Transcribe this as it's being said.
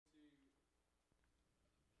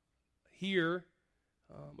hear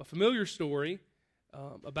a familiar story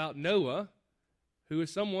about Noah, who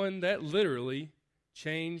is someone that literally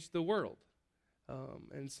changed the world.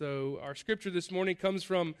 And so our scripture this morning comes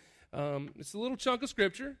from, it's a little chunk of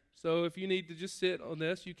scripture, so if you need to just sit on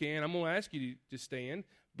this, you can. I'm going to ask you to stand,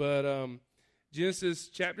 but Genesis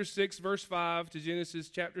chapter 6, verse 5 to Genesis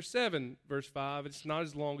chapter 7, verse 5, it's not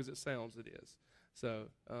as long as it sounds it is. So,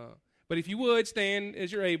 but if you would, stand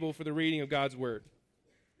as you're able for the reading of God's word.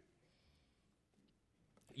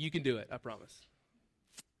 You can do it, I promise.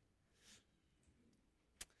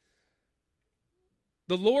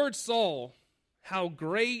 The Lord saw how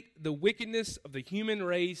great the wickedness of the human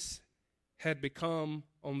race had become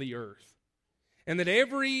on the earth, and that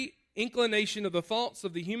every inclination of the thoughts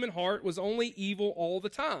of the human heart was only evil all the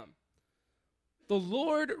time. The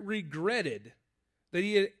Lord regretted that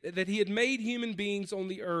he had made human beings on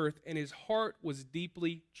the earth, and his heart was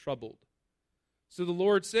deeply troubled. So the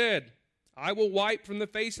Lord said, I will wipe from the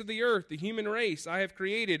face of the earth the human race I have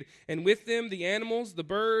created, and with them the animals, the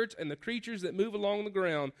birds, and the creatures that move along the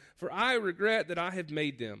ground, for I regret that I have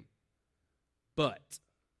made them. But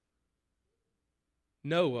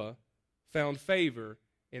Noah found favor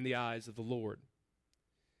in the eyes of the Lord.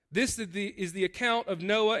 This is the account of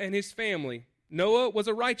Noah and his family. Noah was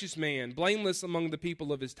a righteous man, blameless among the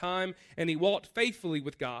people of his time, and he walked faithfully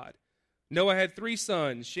with God. Noah had 3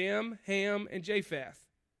 sons, Shem, Ham, and Japheth.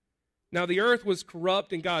 Now the earth was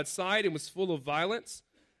corrupt in God's sight and was full of violence.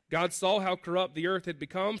 God saw how corrupt the earth had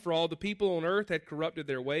become, for all the people on earth had corrupted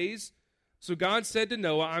their ways. So God said to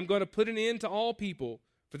Noah, I'm going to put an end to all people,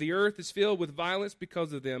 for the earth is filled with violence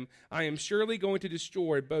because of them. I am surely going to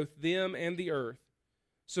destroy both them and the earth.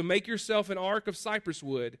 So make yourself an ark of cypress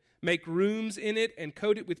wood, make rooms in it, and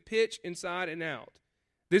coat it with pitch inside and out.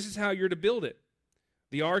 This is how you're to build it.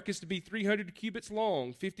 The ark is to be 300 cubits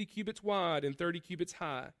long, 50 cubits wide, and 30 cubits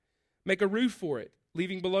high. Make a roof for it,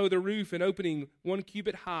 leaving below the roof an opening 1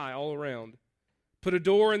 cubit high all around. Put a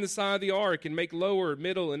door in the side of the ark and make lower,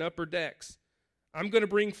 middle, and upper decks. I'm going to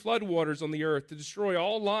bring floodwaters on the earth to destroy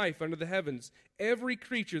all life under the heavens, every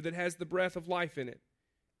creature that has the breath of life in it.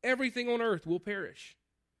 Everything on earth will perish.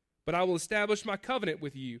 But I will establish my covenant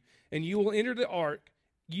with you, and you will enter the ark,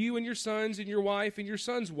 you and your sons and your wife and your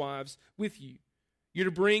sons' wives with you. You're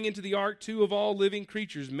to bring into the ark 2 of all living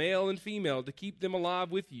creatures, male and female, to keep them alive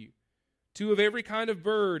with you. 2 of every kind of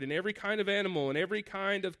bird and every kind of animal and every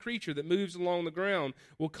kind of creature that moves along the ground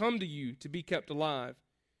will come to you to be kept alive.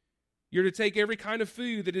 You're to take every kind of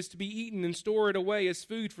food that is to be eaten and store it away as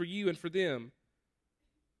food for you and for them.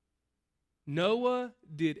 Noah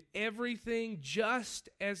did everything just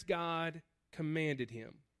as God commanded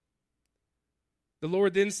him. The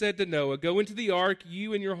Lord then said to Noah, Go into the ark,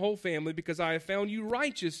 you and your whole family, because I have found you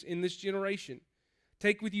righteous in this generation.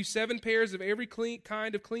 Take with you 7 pairs of every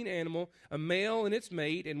kind of clean animal, a male and its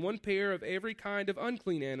mate, and 1 pair of every kind of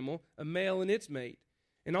unclean animal, a male and its mate.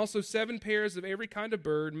 And also 7 pairs of every kind of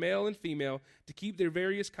bird, male and female, to keep their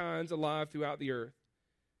various kinds alive throughout the earth.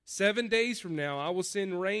 7 days from now I will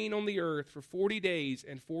send rain on the earth for 40 days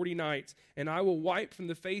and 40 nights, and I will wipe from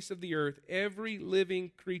the face of the earth every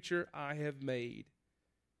living creature I have made.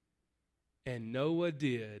 And Noah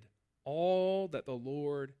did all that the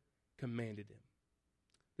Lord commanded him.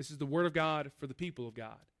 This is the word of God for the people of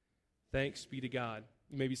God. Thanks be to God.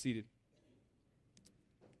 You may be seated.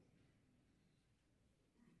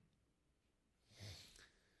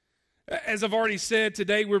 As I've already said,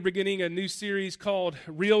 today we're beginning a new series called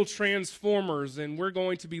Real Transformers, and we're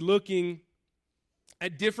going to be looking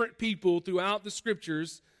at different people throughout the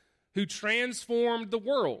Scriptures who transformed the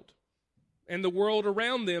world and the world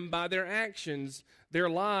around them by their actions, their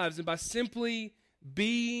lives, and by simply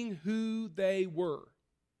being who they were.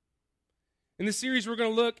 In this series, we're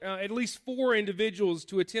going to look at least 4 individuals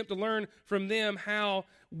to attempt to learn from them how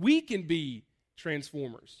we can be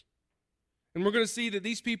transformers. And we're going to see that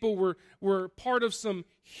these people were part of some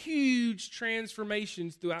huge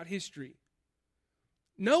transformations throughout history.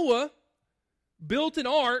 Noah built an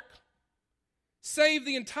ark, saved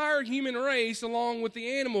the entire human race along with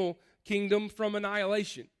the animal kingdom from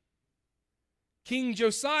annihilation. King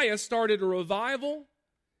Josiah started a revival.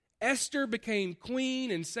 Esther became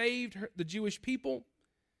queen and saved the Jewish people.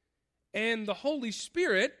 And the Holy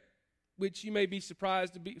Spirit, which you may be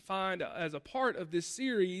surprised to find as a part of this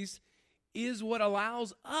series, is what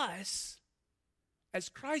allows us, as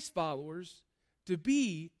Christ followers, to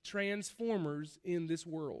be transformers in this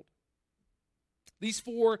world. These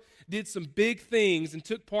 4 did some big things and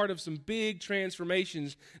took part of some big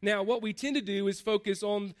transformations. Now, what we tend to do is focus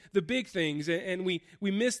on the big things, and we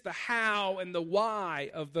miss the how and the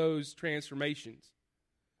why of those transformations.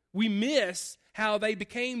 we miss how they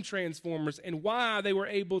became transformers and why they were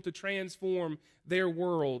able to transform their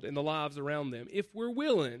world and the lives around them. If we're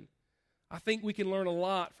willing, I think we can learn a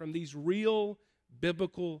lot from these real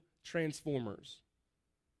biblical transformers.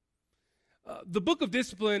 The Book of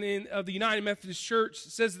Discipline of the United Methodist Church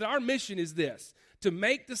says that our mission is this: to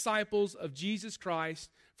make disciples of Jesus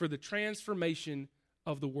Christ for the transformation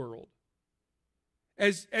of the world.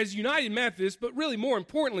 As United Methodists, but really more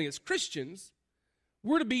importantly as Christians,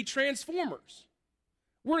 we're to be transformers.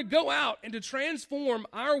 We're to go out and to transform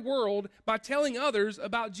our world by telling others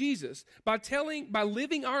about Jesus, by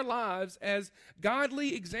living our lives as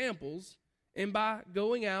godly examples, and by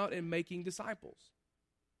going out and making disciples.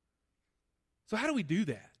 So how do we do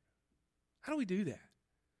that? How do we do that?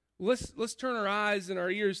 Well, let's turn our eyes and our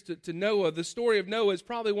ears to Noah. The story of Noah is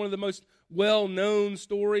probably one of the most well-known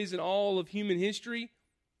stories in all of human history.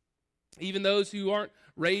 Even those who aren't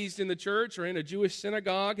raised in the church or in a Jewish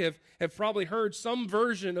synagogue have probably heard some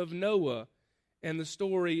version of Noah and the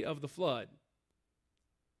story of the flood.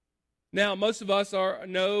 Now, most of us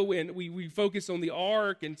know, and we focus on the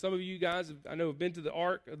ark, and some of you guys have been to the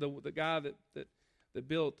ark, the guy that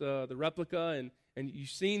built the replica, and you've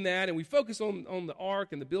seen that, and we focus on the ark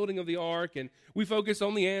and the building of the ark, and we focus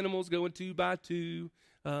on the animals going 2 by 2.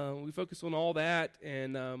 We focus on all that,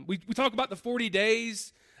 and we talk about the 40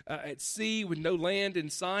 days at sea with no land in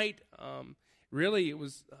sight. Really, it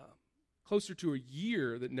was closer to a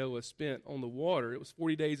year that Noah spent on the water. It was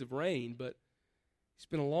 40 days of rain, but he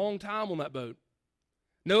spent a long time on that boat.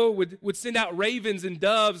 Noah would send out ravens and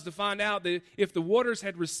doves to find out that if the waters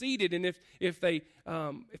had receded, and if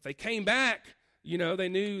they came back, they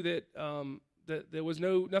knew that there was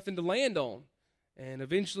nothing to land on. And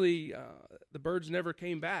eventually, the birds never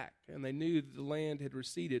came back, and they knew that the land had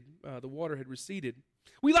receded, the water had receded.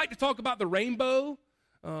 We like to talk about the rainbow,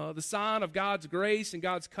 the sign of God's grace and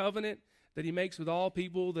God's covenant that he makes with all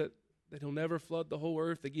people, that he'll never flood the whole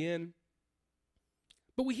earth again.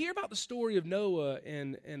 But we hear about the story of Noah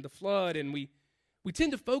and the flood, and we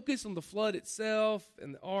tend to focus on the flood itself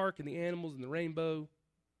and the ark and the animals and the rainbow.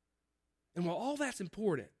 And while all that's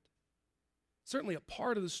important, certainly a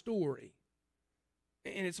part of the story,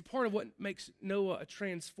 and it's a part of what makes Noah a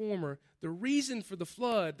transformer, the reason for the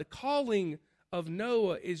flood, the calling of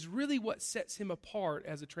Noah, is really what sets him apart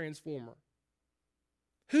as a transformer.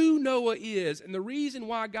 Who Noah is and the reason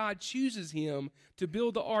why God chooses him to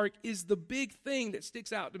build the ark is the big thing that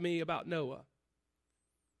sticks out to me about Noah.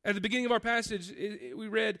 At the beginning of our passage, we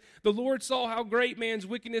read, "The Lord saw how great man's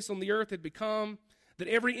wickedness on the earth had become, that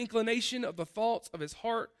every inclination of the thoughts of his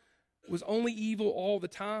heart was only evil all the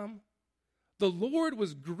time. The Lord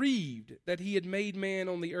was grieved that he had made man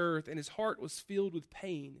on the earth, and his heart was filled with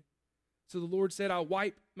pain. So the Lord said, I'll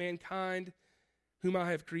wipe mankind, whom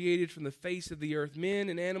I have created from the face of the earth, men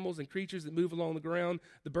and animals and creatures that move along the ground,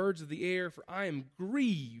 the birds of the air, for I am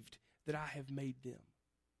grieved that I have made them."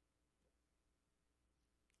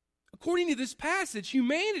 According to this passage,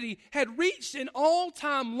 humanity had reached an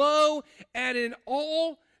all-time low at an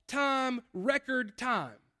all-time record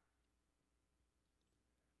time.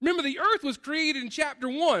 Remember, the earth was created in chapter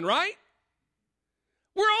 1, right?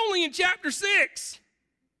 We're only in chapter 6.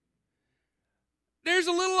 There's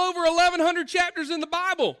a little over 1,100 chapters in the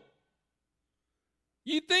Bible.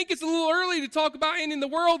 You'd think it's a little early to talk about ending the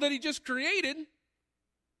world that he just created.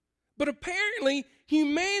 But apparently,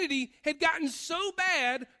 humanity had gotten so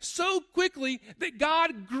bad so quickly that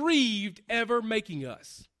God grieved ever making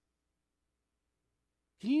us.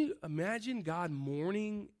 Can you imagine God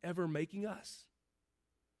mourning ever making us?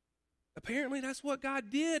 Apparently, that's what God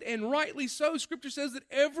did, and rightly so. Scripture says that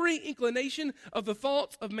every inclination of the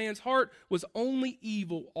thoughts of man's heart was only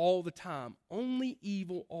evil all the time. Only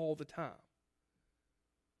evil all the time.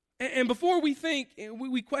 And before we think,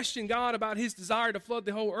 we question God about his desire to flood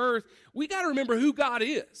the whole earth, we got to remember who God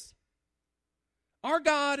is. Our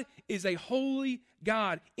God is a holy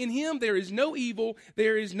God. In him there is no evil,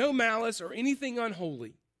 there is no malice or anything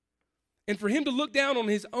unholy. And for him to look down on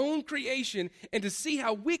his own creation and to see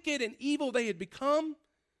how wicked and evil they had become,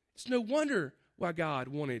 it's no wonder why God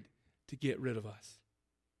wanted to get rid of us.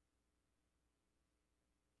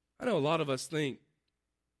 I know a lot of us think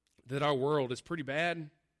that our world is pretty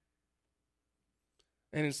bad.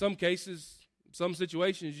 And in some cases, some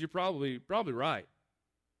situations, you're probably right.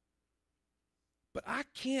 But I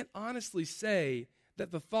can't honestly say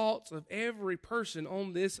that the thoughts of every person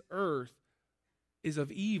on this earth is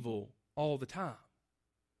of evil all the time.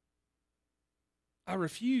 I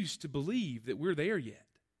refuse to believe that we're there yet.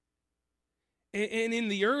 And in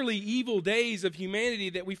the early evil days of humanity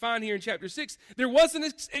that we find here in chapter 6, there was an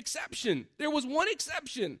exception. There was one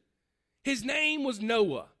exception. His name was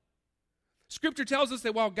Noah. Scripture tells us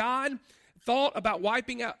that while God thought about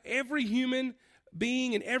wiping out every human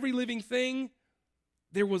being and every living thing,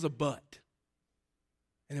 there was a but.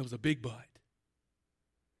 And it was a big but.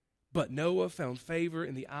 But Noah found favor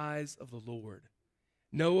in the eyes of the Lord.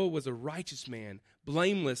 Noah was a righteous man,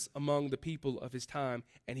 blameless among the people of his time,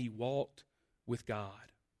 and he walked with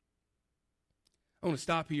God. I want to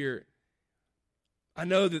stop here. I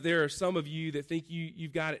know that there are some of you that think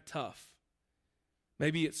you've got it tough.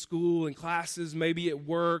 Maybe at school and classes, maybe at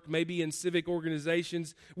work, maybe in civic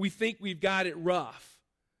organizations. We think we've got it rough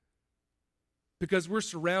because we're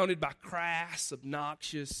surrounded by crass,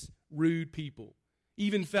 obnoxious, rude people,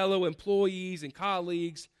 even fellow employees and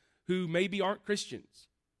colleagues who maybe aren't Christians.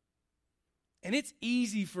 And it's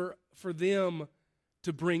easy for them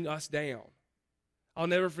to bring us down. I'll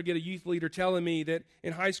never forget a youth leader telling me that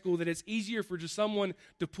in high school that it's easier for just someone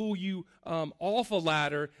to pull you off a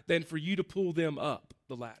ladder than for you to pull them up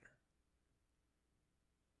the ladder.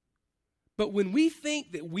 But when we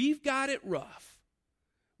think that we've got it rough,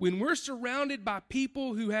 when we're surrounded by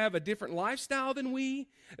people who have a different lifestyle than we,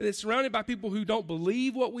 surrounded by people who don't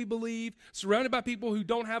believe what we believe, surrounded by people who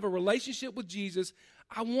don't have a relationship with Jesus,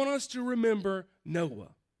 I want us to remember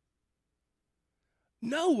Noah.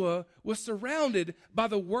 Noah was surrounded by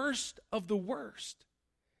the worst of the worst.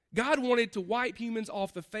 God wanted to wipe humans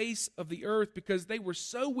off the face of the earth because they were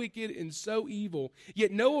so wicked and so evil.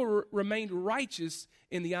 Yet Noah remained righteous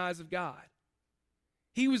in the eyes of God.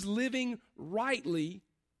 He was living rightly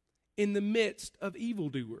in the midst of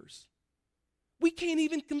evildoers. We can't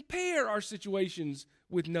even compare our situations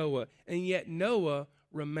with Noah, and yet Noah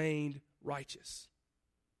remained righteous.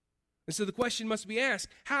 And so the question must be asked,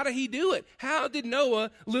 how did he do it? How did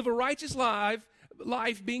Noah live a righteous life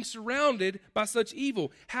being surrounded by such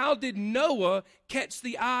evil? How did Noah catch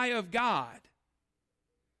the eye of God,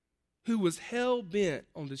 who was hell-bent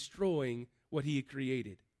on destroying what he had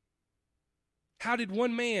created? How did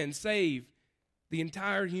one man save the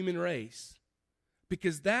entire human race?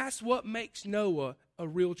 Because that's what makes Noah a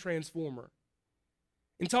real transformer.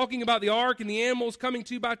 In talking about the ark and the animals coming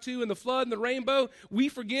 2 by 2 and the flood and the rainbow, we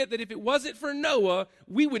forget that if it wasn't for Noah,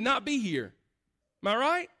 we would not be here. Am I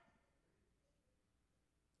right?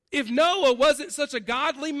 If Noah wasn't such a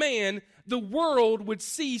godly man, the world would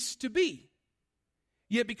cease to be.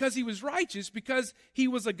 Yet because he was righteous, because he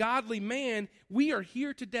was a godly man, we are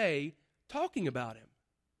here today talking about him.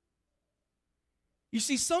 You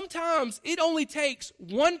see, sometimes it only takes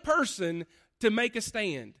one person to make a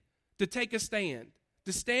stand, to take a stand,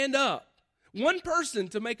 to stand up. One person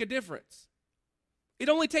to make a difference. It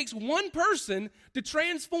only takes one person to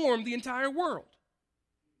transform the entire world.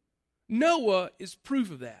 Noah is proof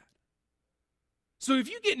of that. So if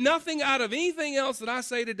you get nothing out of anything else that I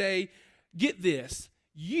say today, get this.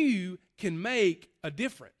 You can make a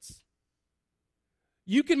difference.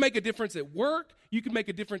 You can make a difference at work. You can make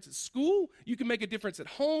a difference at school. You can make a difference at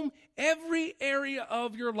home. Every area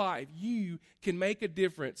of your life, you can make a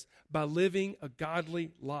difference by living a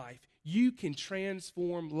godly life. You can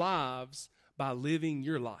transform lives by living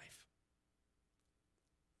your life.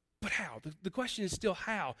 But how? The question is still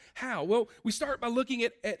how. How? Well, we start by looking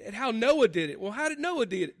at how Noah did it. Well, how did Noah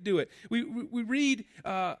do it? We read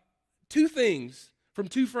two things from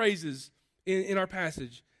two phrases in our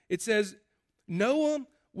passage. It says, Noah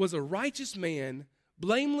was a righteous man,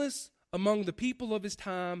 blameless among the people of his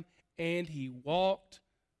time, and he walked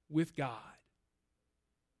with God.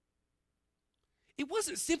 It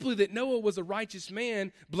wasn't simply that Noah was a righteous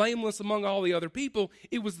man, blameless among all the other people.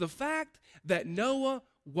 It was the fact that Noah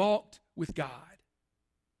walked with God.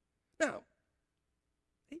 Now,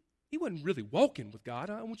 he wasn't really walking with God.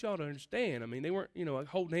 I want y'all to understand. I mean, they weren't,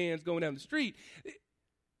 holding hands going down the street.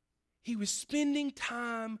 He was spending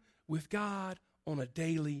time with God on a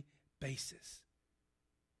daily basis.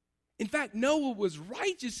 In fact, Noah was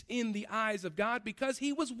righteous in the eyes of God because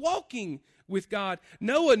he was walking with God.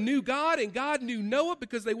 Noah knew God and God knew Noah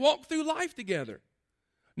because they walked through life together.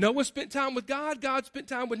 Noah spent time with God. God spent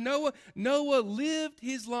time with Noah. Noah lived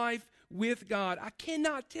his life with God. I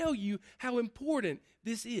cannot tell you how important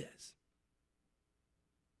this is.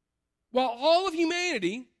 While all of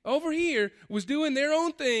humanity over here was doing their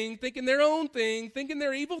own thing, thinking their own thing, thinking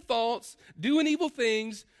their evil thoughts, doing evil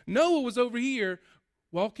things, Noah was over here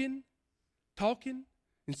walking, talking,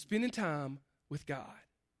 and spending time with God.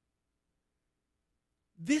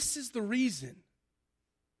 This is the reason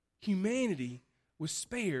humanity was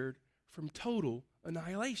spared from total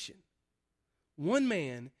annihilation. One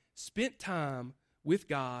man spent time with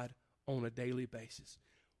God on a daily basis.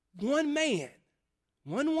 One man,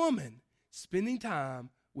 one woman spending time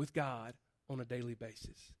with God on a daily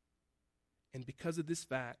basis. And because of this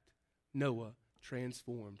fact, Noah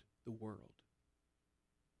transformed the world.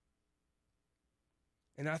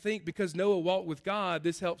 And I think because Noah walked with God,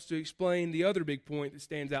 this helps to explain the other big point that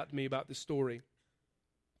stands out to me about this story.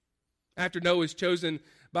 After Noah is chosen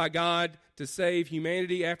by God to save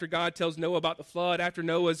humanity, after God tells Noah about the flood, after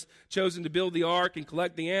Noah's chosen to build the ark and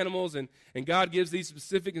collect the animals, and God gives these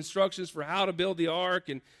specific instructions for how to build the ark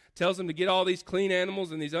and tells him to get all these clean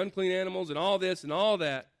animals and these unclean animals and all this and all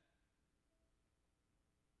that.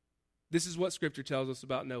 This is what Scripture tells us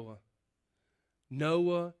about Noah.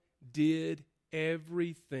 Noah did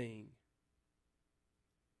everything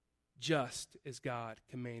just as God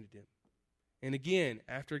commanded him. And again,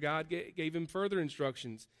 after God gave him further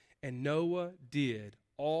instructions, and Noah did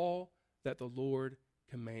all that the Lord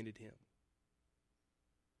commanded him.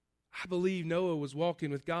 I believe Noah was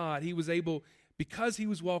walking with God. He was able, because he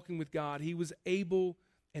was walking with God, he was able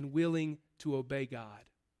and willing to obey God.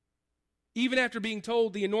 Even after being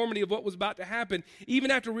told the enormity of what was about to happen,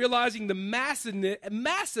 even after realizing the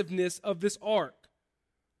massiveness of this ark.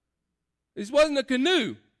 This wasn't a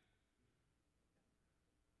canoe.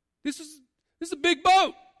 This is a big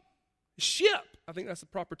boat. A ship. I think that's the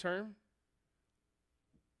proper term.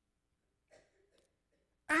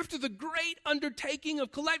 After the great undertaking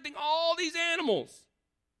of collecting all these animals,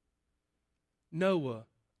 Noah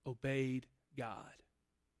obeyed God.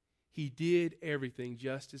 He did everything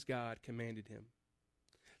just as God commanded him.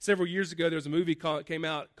 Several years ago, there was a movie came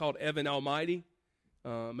out called Evan Almighty.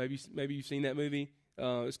 Maybe you've seen that movie.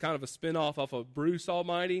 It's kind of a spinoff off of Bruce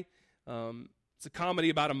Almighty. It's a comedy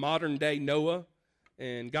about a modern-day Noah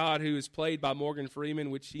and God, who is played by Morgan Freeman,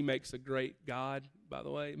 which he makes a great God, by the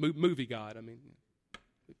way. Movie God, I mean.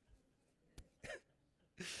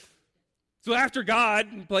 So after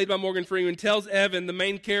God, played by Morgan Freeman, tells Evan, the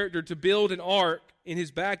main character, to build an ark in his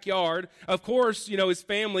backyard, of course, his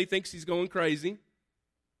family thinks he's going crazy.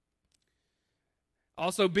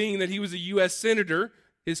 Also, being that he was a U.S. senator,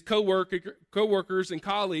 his co-workers and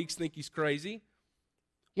colleagues think he's crazy.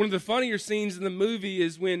 One of the funnier scenes in the movie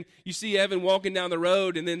is when you see Evan walking down the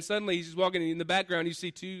road, and then suddenly he's just walking in the background. You see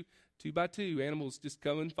two by two animals just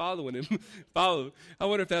coming, following him. I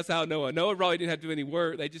wonder if that's how Noah probably didn't have to do any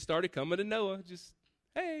work. They just started coming to Noah. Just,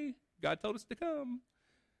 hey, God told us to come.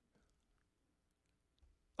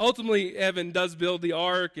 Ultimately, Evan does build the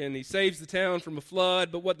ark, and he saves the town from a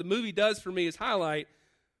flood. But what the movie does for me is highlight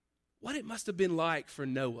what it must have been like for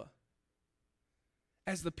Noah.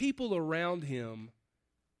 As the people around him,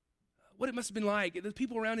 what it must have been like, the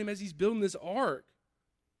people around him as he's building this ark.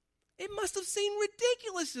 It must have seemed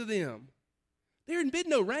ridiculous to them. There hadn't been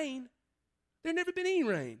no rain. There had never been any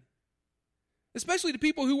rain. Especially to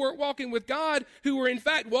people who weren't walking with God, who were in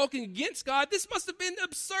fact walking against God. This must have been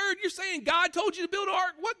absurd. You're saying God told you to build an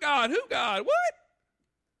ark? What God? Who God? What?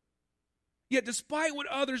 Yet despite what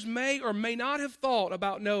others may or may not have thought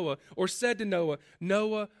about Noah or said to Noah,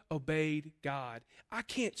 Noah obeyed God. I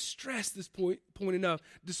can't stress this point enough.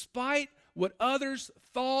 Despite what others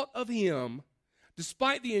thought of him,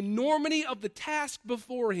 despite the enormity of the task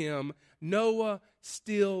before him, Noah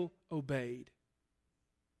still obeyed.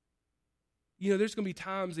 There's going to be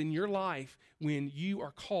times in your life when you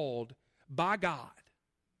are called by God.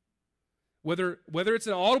 Whether it's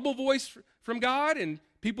an audible voice from God and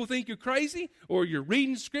people think you're crazy, or you're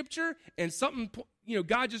reading Scripture and something,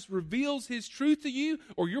 God just reveals His truth to you,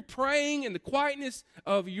 or you're praying in the quietness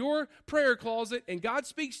of your prayer closet and God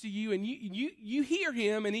speaks to you and you hear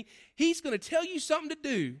Him and He's going to tell you something to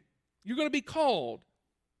do. You're going to be called.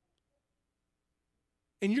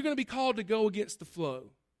 And you're going to be called to go against the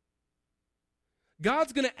flow.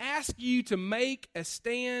 God's going to ask you to make a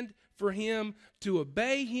stand for Him, to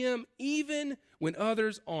obey Him, even when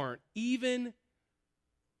others aren't, even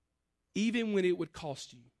when it would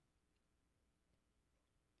cost you.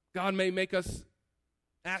 God may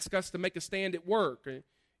ask us to make a stand at work.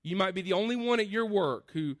 You might be the only one at your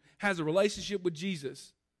work who has a relationship with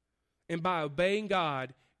Jesus. And by obeying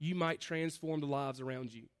God, you might transform the lives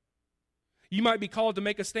around you. You might be called to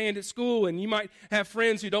make a stand at school, and you might have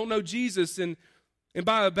friends who don't know Jesus, and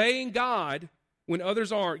by obeying God, when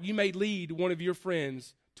others aren't, you may lead one of your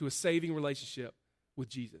friends to a saving relationship with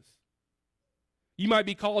Jesus. You might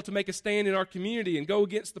be called to make a stand in our community and go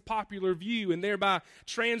against the popular view and thereby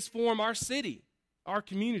transform our city, our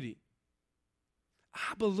community.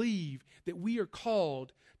 I believe that we are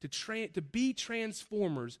called to be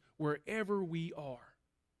transformers wherever we are.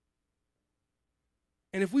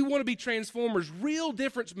 And if we want to be transformers, real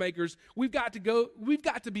difference makers, we've got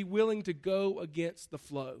to be willing to go against the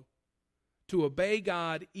flow, to obey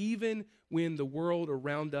God even when the world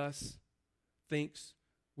around us thinks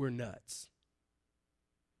we're nuts.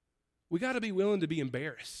 We got to be willing to be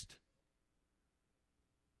embarrassed.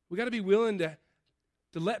 We got to be willing to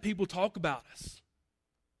let people talk about us.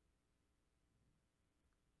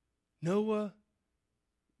 Noah,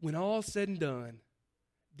 when all's said and done,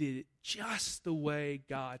 did it just the way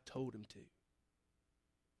God told him to.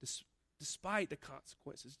 Despite the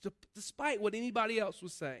consequences, despite what anybody else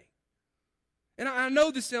was saying. And I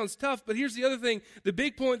know this sounds tough, but here's the other thing. The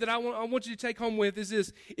big point that I want you to take home with is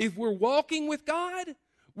this. If we're walking with God,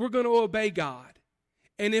 we're going to obey God.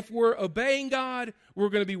 And if we're obeying God, we're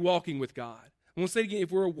going to be walking with God. I'm going to say it again.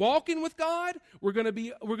 If we're walking with God, we're going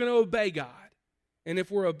to obey God. And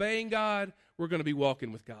if we're obeying God, we're going to be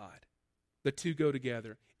walking with God. The two go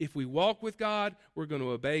together. If we walk with God, we're going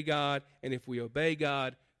to obey God. And if we obey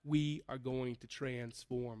God, we are going to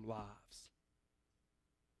transform lives.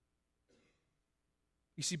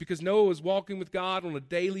 You see, because Noah was walking with God on a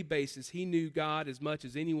daily basis, he knew God as much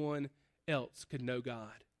as anyone else could know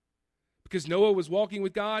God. Because Noah was walking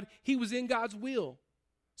with God, he was in God's will.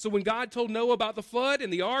 So when God told Noah about the flood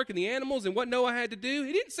and the ark and the animals and what Noah had to do,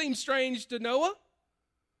 it didn't seem strange to Noah.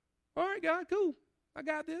 All right, God, cool. I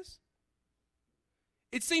got this.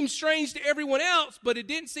 It seemed strange to everyone else, but it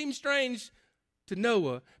didn't seem strange to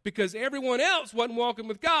Noah because everyone else wasn't walking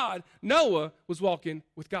with God. Noah was walking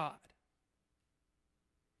with God.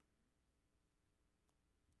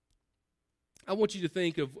 I want you to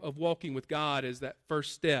think of walking with God as that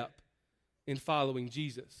first step in following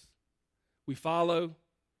Jesus. We follow,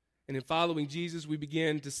 and in following Jesus, we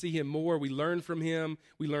begin to see him more. We learn from him.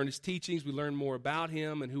 We learn his teachings. We learn more about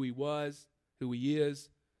him and who he was, who he is.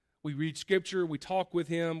 We read Scripture. We talk with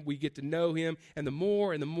him. We get to know him. And the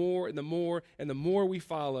more and the more and the more and the more we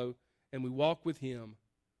follow and we walk with him,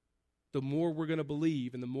 the more we're going to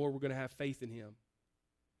believe and the more we're going to have faith in him.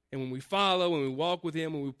 And when we follow and we walk with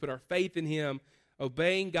him and we put our faith in him,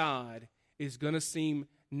 obeying God is going to seem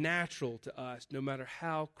natural to us no matter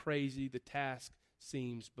how crazy the task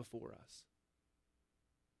seems before us.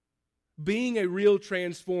 Being a real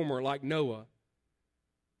transformer like Noah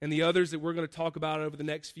and the others that we're going to talk about over the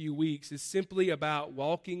next few weeks is simply about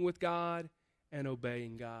walking with God and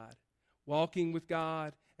obeying God. Walking with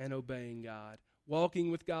God and obeying God.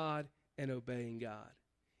 Walking with God and obeying God.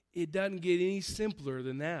 It doesn't get any simpler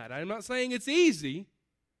than that. I'm not saying it's easy,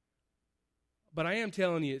 but I am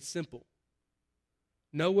telling you it's simple.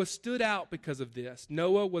 Noah stood out because of this.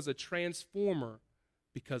 Noah was a transformer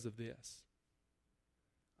because of this.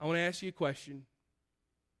 I want to ask you a question.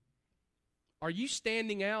 Are you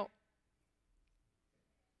standing out?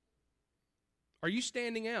 Are you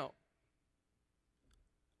standing out?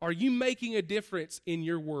 Are you making a difference in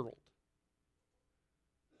your world?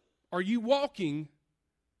 Are you walking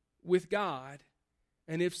with God?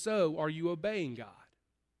 And if so, are you obeying God?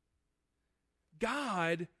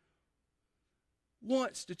 God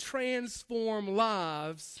wants to transform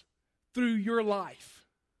lives through your life.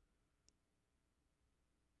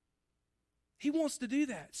 He wants to do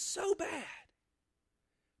that so bad.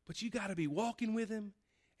 But you got to be walking with him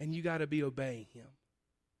and you got to be obeying him.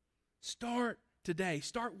 Start today.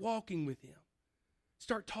 Start walking with him.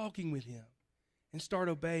 Start talking with him and start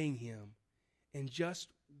obeying him. And just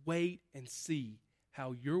wait and see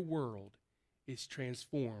how your world is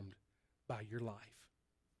transformed by your life.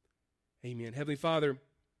 Amen. Heavenly Father,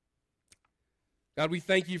 God, we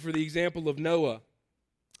thank you for the example of Noah,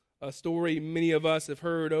 a story many of us have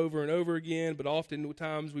heard over and over again, but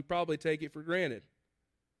oftentimes we probably take it for granted.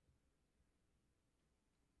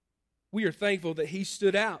 We are thankful that he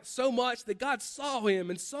stood out so much that God saw him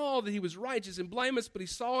and saw that he was righteous and blameless, but he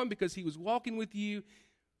saw him because he was walking with you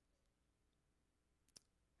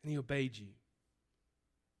and he obeyed you.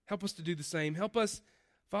 Help us to do the same. Help us,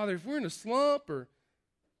 Father, if we're in a slump or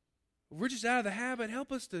if we're just out of the habit,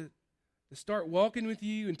 help us to start walking with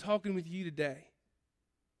you and talking with you today.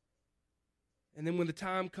 And then when the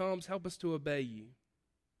time comes, help us to obey you.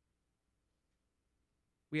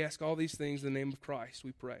 We ask all these things in the name of Christ,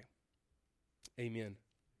 we pray. Amen.